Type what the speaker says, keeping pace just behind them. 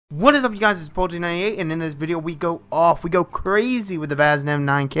What is up, you guys? It's Poultry98, and in this video we go off. We go crazy with the vaznev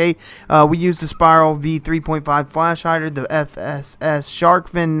 9K. We use the Spiral V3.5 flash hider, the FSS Shark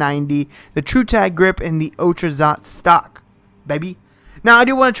Fin 90, the True Tag grip, and the Ultrazot stock, baby. Now, I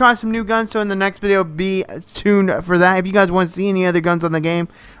do want to try some new guns, so in the next video, be tuned for that. If you guys want to see any other guns on the game,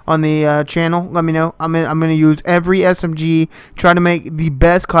 on the channel, let me know. I'm going to use every SMG, try to make the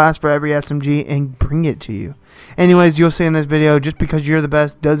best class for every SMG, and bring it to you. Anyways, you'll see in this video, just because you're the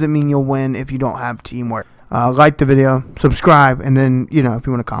best doesn't mean you'll win if you don't have teamwork. Like the video, subscribe, and then, you know, if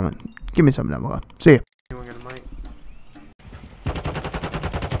you want to comment, give me something down below. See ya.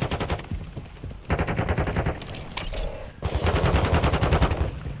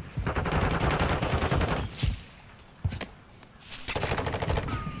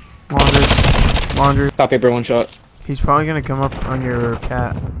 Laundry. Top paper, one shot. He's probably gonna come up on your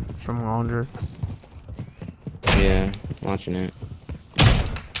cat from laundry. Yeah, launching it.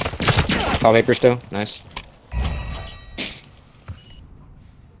 Top paper still, nice.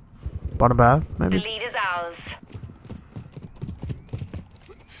 Bought a bath, maybe. The lead is ours.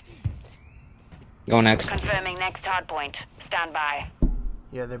 Go next. Confirming next hard point. Stand by.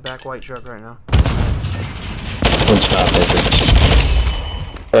 Yeah, they're back white truck right now. One shot paper.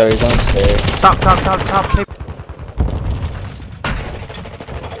 Bro, he's on stairs. Top paper.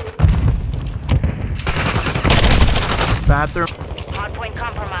 Bathroom. Hardpoint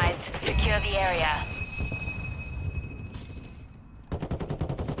compromised. Secure the area.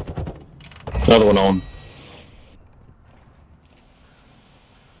 Another one on.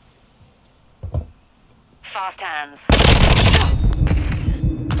 Fast hands.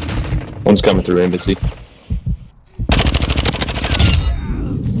 One's coming through embassy.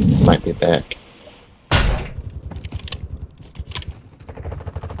 Might be back.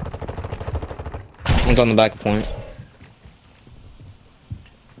 One's on the back point.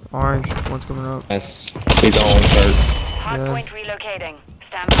 Orange. One's coming up. Nice. He's on church. Hardpoint relocating.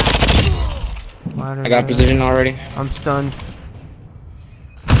 Stand by. Ladder I got there. position already. I'm stunned.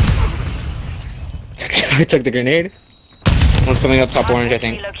 I took the grenade. One's coming up top orange, I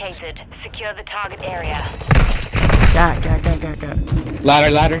think. Relocated. Secure the target area. Got. Ladder.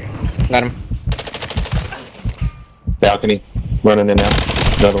 Got him. Balcony. Running in now.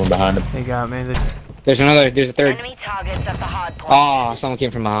 Another one behind him. They got me. There's a third. Enemy targets at the hard point. Oh, someone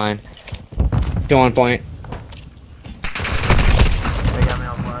came from behind. To 1 point. They got me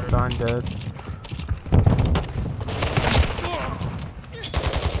on ladder. I'm dead.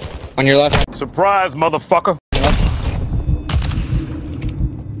 On your left. Surprise, motherfucker!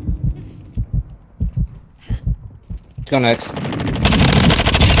 Let's go next.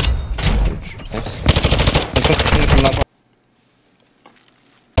 Nice. Coming from left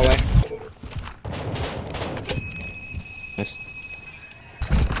hallway. Nice.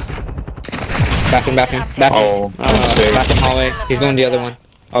 Bathroom. Oh, upstairs. Bathroom hallway. He's going the other one.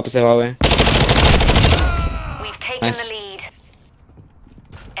 Opposite hallway. We've taken Nice. the lead.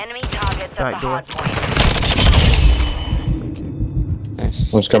 Enemy targets at Back the door. hard point.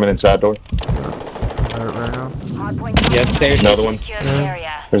 Nice. One's coming inside door. Right now. Hardpoint Yeah, upstairs. Another one. Secure the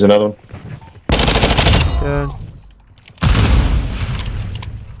area. There's another one. Dead.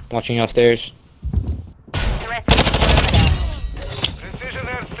 Watching you upstairs. Threat perimeter. Precision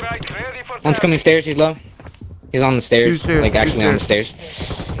airstrike ready for One's coming stairs. He's low. He's on the stairs. Two stairs, Like two actually on the stairs.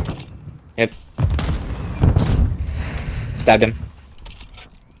 Yep. Stabbed him.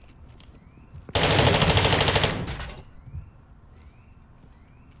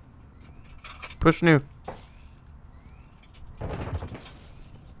 Push new.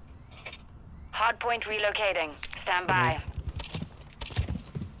 Hardpoint relocating. Stand by.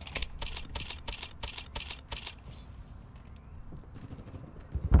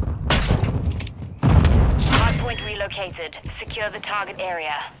 Hardpoint relocated. Secure the target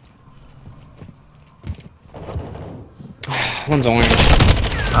area. One's orange.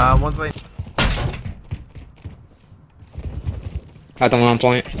 One's late. Got the one on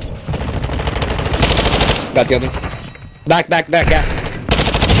point. Got the other. Back, yeah.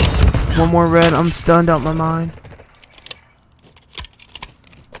 One more red. I'm stunned out my mind.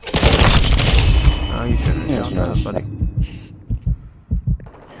 Oh, you shouldn't have shot that, buddy.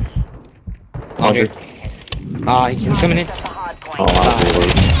 Laundry. He's coming in. At the hard point. Oh,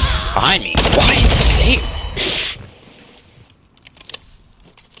 really? Behind me. Why is he there?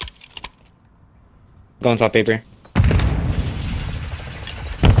 Going top paper.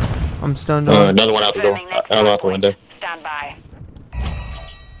 I'm stunned on. Another one out the door. Confirming next Out hard the window. point. Stand by.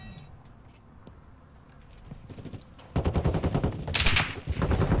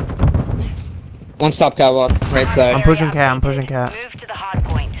 One stop catwalk, right side. I'm pushing cat, I'm pushing cat. Move to the hard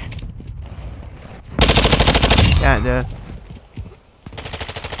point. Cat dead.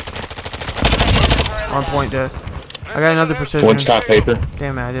 On point dead. I got another precision. One's top paper.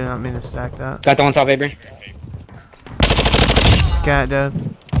 Damn it, I did not mean to stack that. Got the one top paper. Cat dead.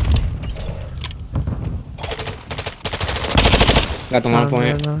 Got the one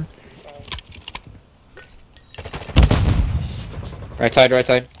point. Right side, right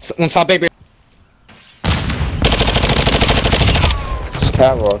side. One top paper. It's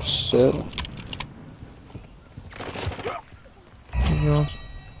catwalk shit.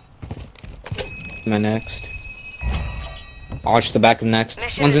 My next. I'll watch the back of next.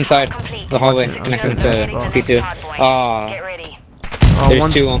 Mission One's inside complete. the hallway, Okay, connecting okay. to Returning P2. the hard point. Ah, Get ready. there's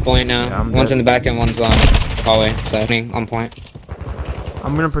One's- two on point now. Yeah, I'm One's dead. in the back and one's on hallway. So on point.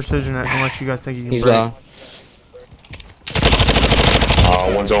 I'm gonna precision it unless you guys think you can He's break.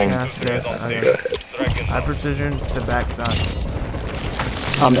 One's on. Yeah, yes, okay. I precision the back side.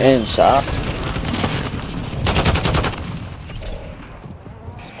 I'm inside.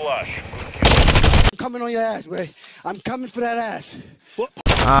 Flush. I'm coming on your ass, boy. I'm coming for that ass.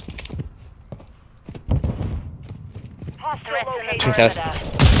 Threats in the Contest.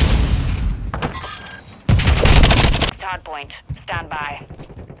 perimeter. Hard point. Stand by.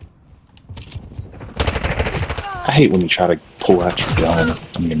 I hate when you try to pull out your gun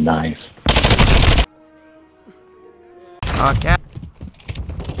and your knife. Cat.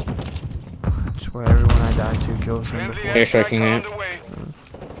 I swear everyone I die to kills him. Friendly They're striking airstrike it. on the way.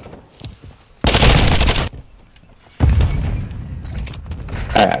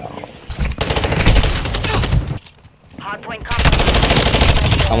 Ow. Hard point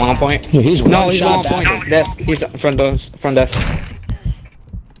compromised. I'm on point. He's No, one he's shot on point. back. Desk. He's front desk.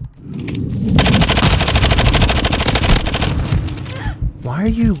 Why are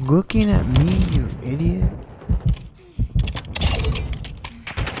you looking at me, you idiot?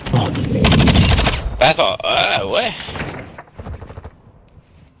 That's all. What?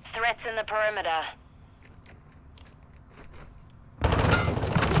 Threats in the perimeter.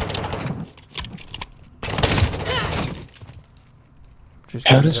 Just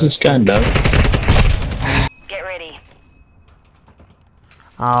How does this guy know? Get ready.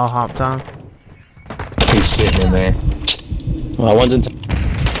 I'll hop down. He's sitting in there. Well, one's in.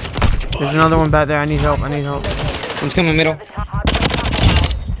 There's another one back there. I need help. I need help. One's coming middle. Hard point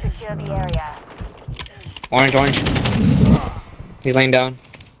compromised. Secure the area. Orange. He's laying down.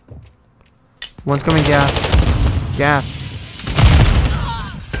 One's coming gas. Gas.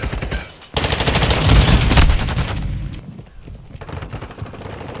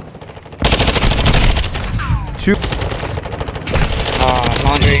 Two.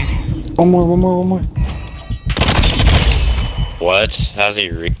 Laundry. One more. What? How's he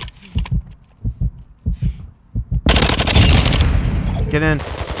re- Get in.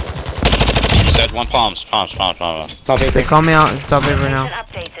 Said one palms. Top They paper. call me out. Stop it right now.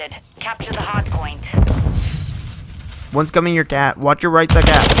 Location updated. Capture the hard point. One's coming your cat. Watch your right side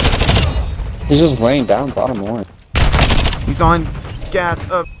cat. He's just laying down bottom one. He's on gas.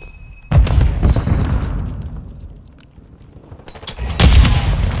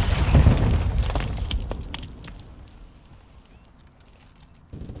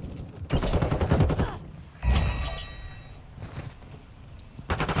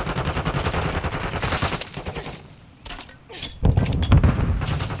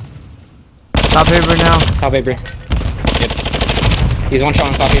 Top paper now. Top paper. Yep. He's one shot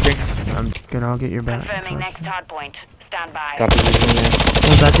on top paper. I'm gonna. I'll get your back. Confirming next hard point. Stand by. Top paper in there.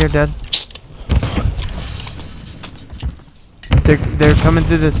 One's back here dead. They're coming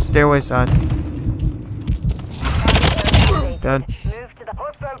through the stairway side. Dead. Move to the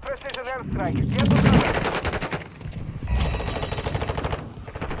Hostile precision airstrike. Get them covered.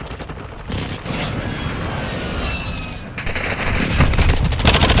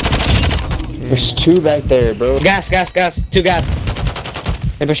 There's two back there, bro. Gas. Two gas.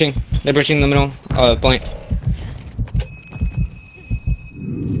 They're pushing the middle. Point.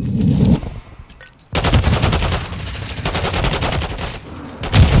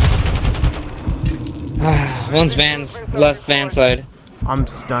 One's vans, left van side. I'm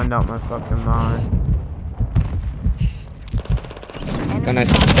stunned out my fucking mind. Got nice.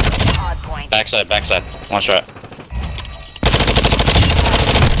 hard point. Backside. One shot.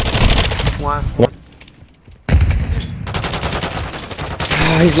 Last one.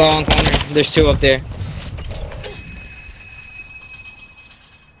 He's low on corner. There's two up there.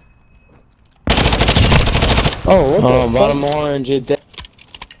 Oh, what the Oh, bottom orange. It dead.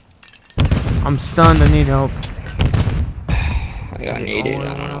 I'm stunned. I need help. I got needed.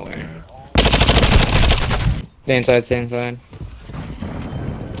 I don't know where. Stay inside.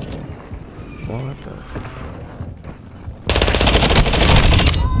 What the?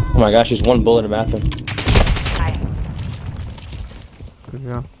 my gosh, there's one bullet in the bathroom. Good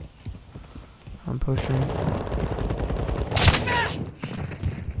go. I'm pushing.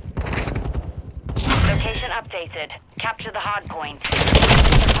 Location updated. Capture the hard point.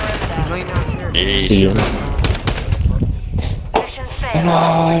 He's laying down here. Easy. Mission failed.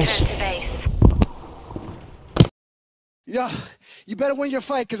 Nice. Return to base. Yeah, you better win your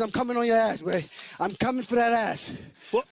fight, because I'm coming on your ass, boy. I'm coming for that ass.